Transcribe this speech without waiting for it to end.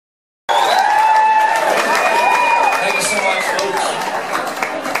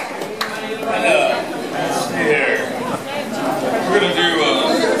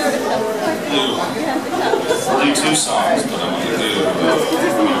new songs, but I'm going to do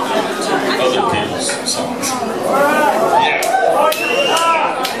other people's songs. Yeah.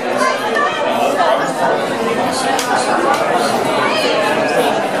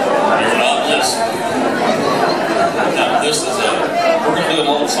 You're not listening. Now, this is we're going to do an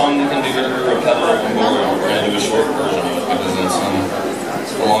old song. You can do very repetitive, and we're going to do a short version of it because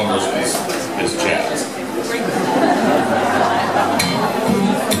it's the long version is jazz.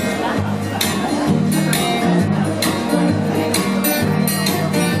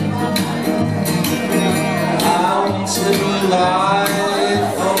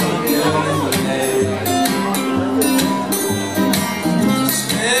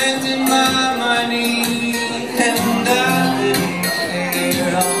 Spending my money and I didn't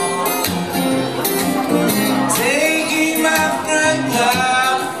care. Taking my front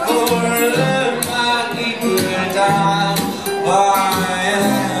life for my equal time. Buying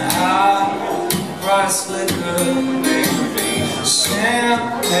high-price liquor, baby,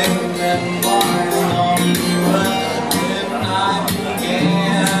 champagne and wine on the run. When I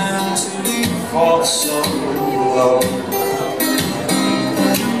began to fall so low,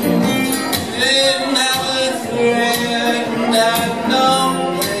 didn't have a friend, had no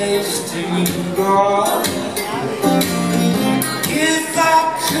place to go. If I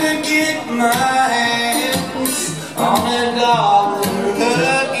could get my hands on $1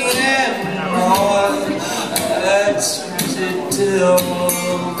 again, Lord, I'd choose it till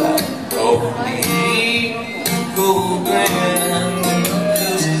that opening go grand.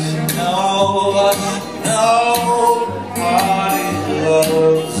 'Cause nobody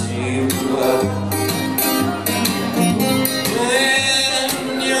loves you when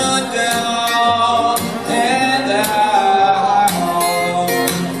you're down and out.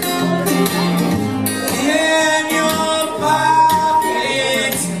 In your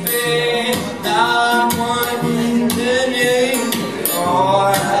pockets, babe, not one penny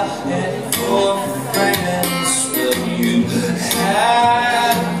more. And for friends, will you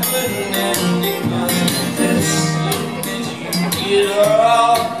have an ending like this? Did you get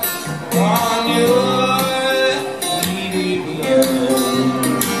off on your feet again?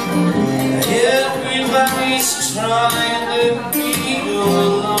 Everybody's trying to be your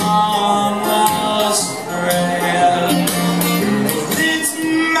long-lost friend. It's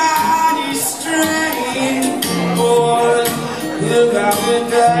mighty strange, boy, without a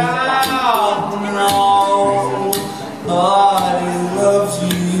doubt. Nobody loves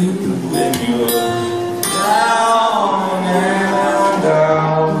you when you're down and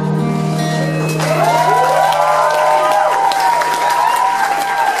out.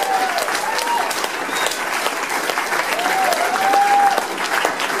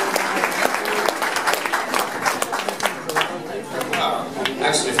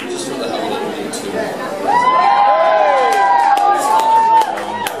 Actually, if you just want to have a little bit too.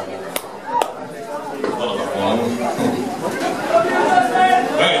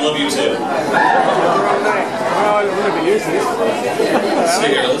 I love you too. So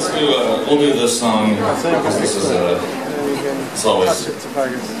here, let's do. We'll do this song because this is it's always.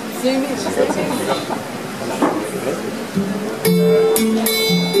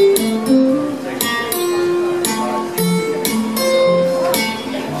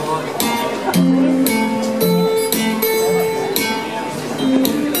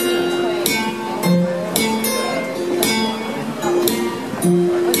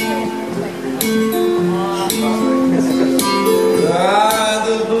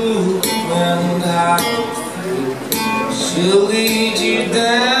 She'll lead you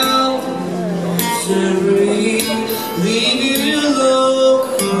down to leave you alone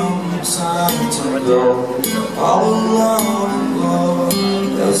from time to go. All alone,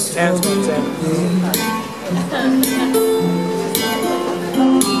 that's what we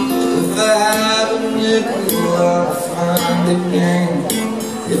if I had a nickel, I'd find a game.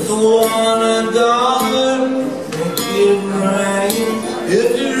 If I want $1, make it rain. If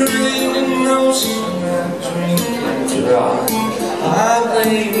it rained an ocean, I'd drink it dry. I'd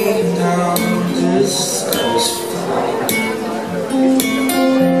lay me down dissatisfied.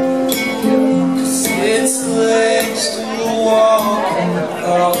 'Cause it's legs to walk and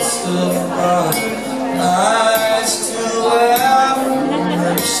thoughts to fly, eyes to laugh and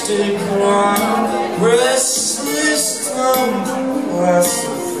lips to cry, restless tongue to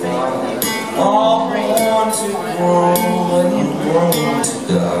classify, all born to grow and born to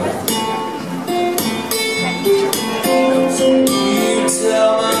die. You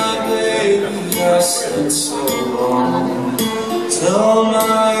tell my baby I said so long. Tell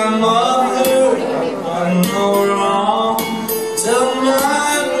my mother I'm no wrong. Tell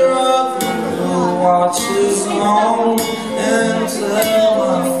my brother who watches on.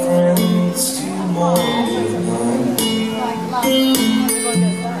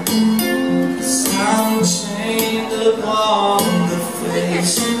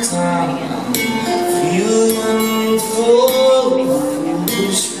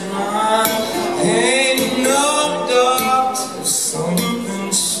 just mine. Ain't no doubt till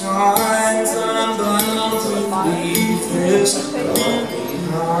something shines. I'm bound to leave this dark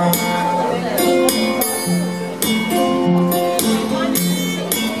behind.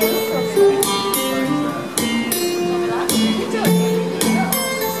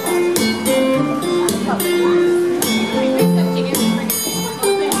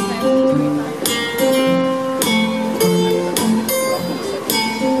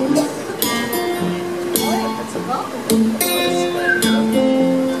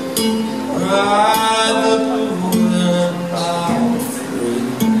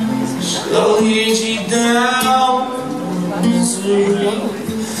 Lead you down misery,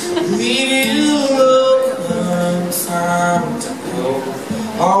 leave you looking time to go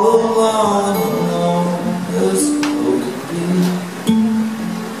all alone as it could be.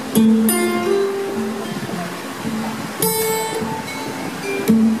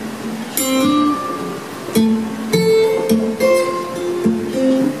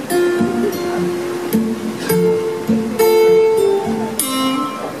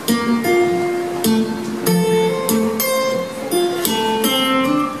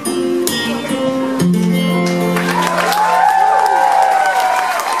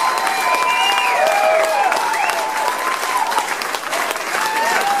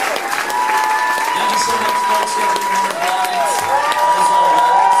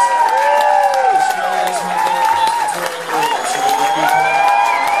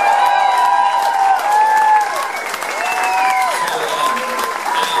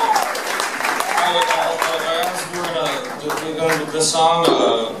 This song,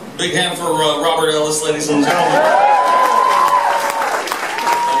 big hand for Robert Ellis, ladies and gentlemen. And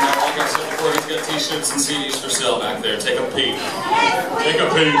like I said before, he's got t-shirts and CDs for sale back there. Take a peek. Take a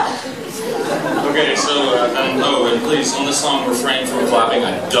peek. Okay, so, and please, on this song, refrain from clapping.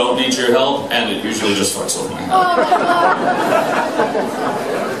 I don't need your help, and it usually just fucks with my head.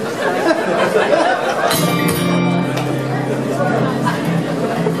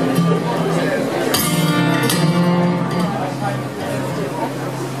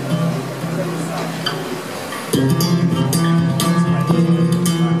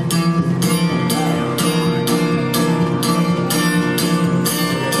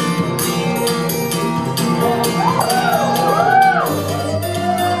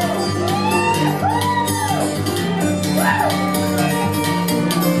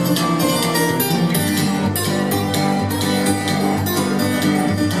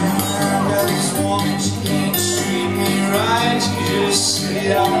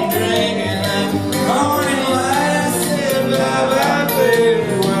 I'm drinking that morning light. I said bye bye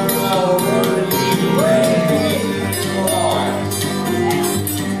baby, we're over you and on.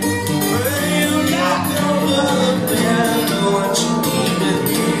 Well, you got no other man, know what you needed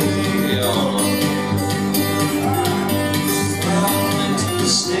me on. Went to the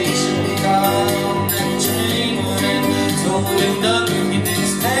station, got on that train, went and told him nothing, he did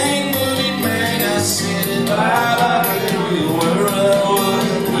his thing, but it made us said bye bye baby, we're over.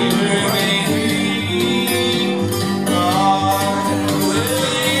 Well,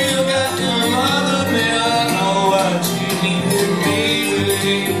 you got them other men know what you need me.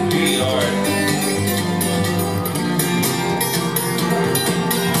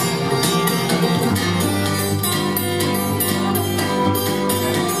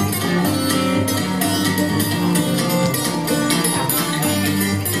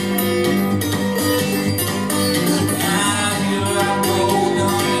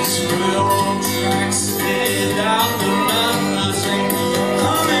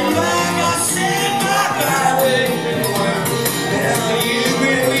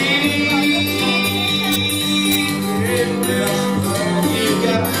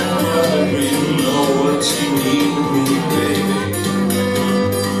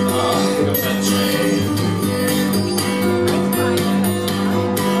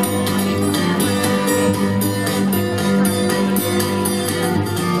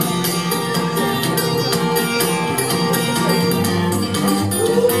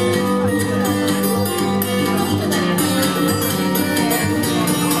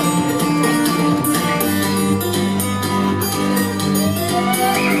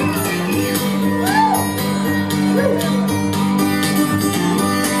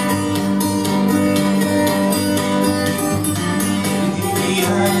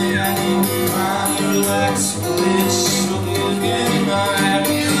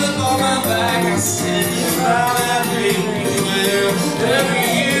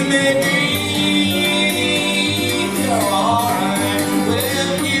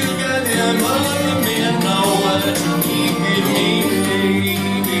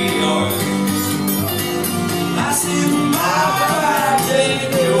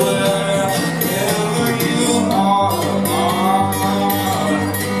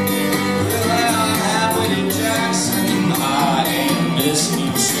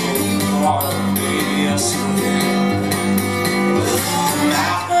 heart beat yesterday.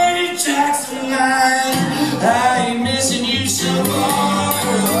 My Jackson,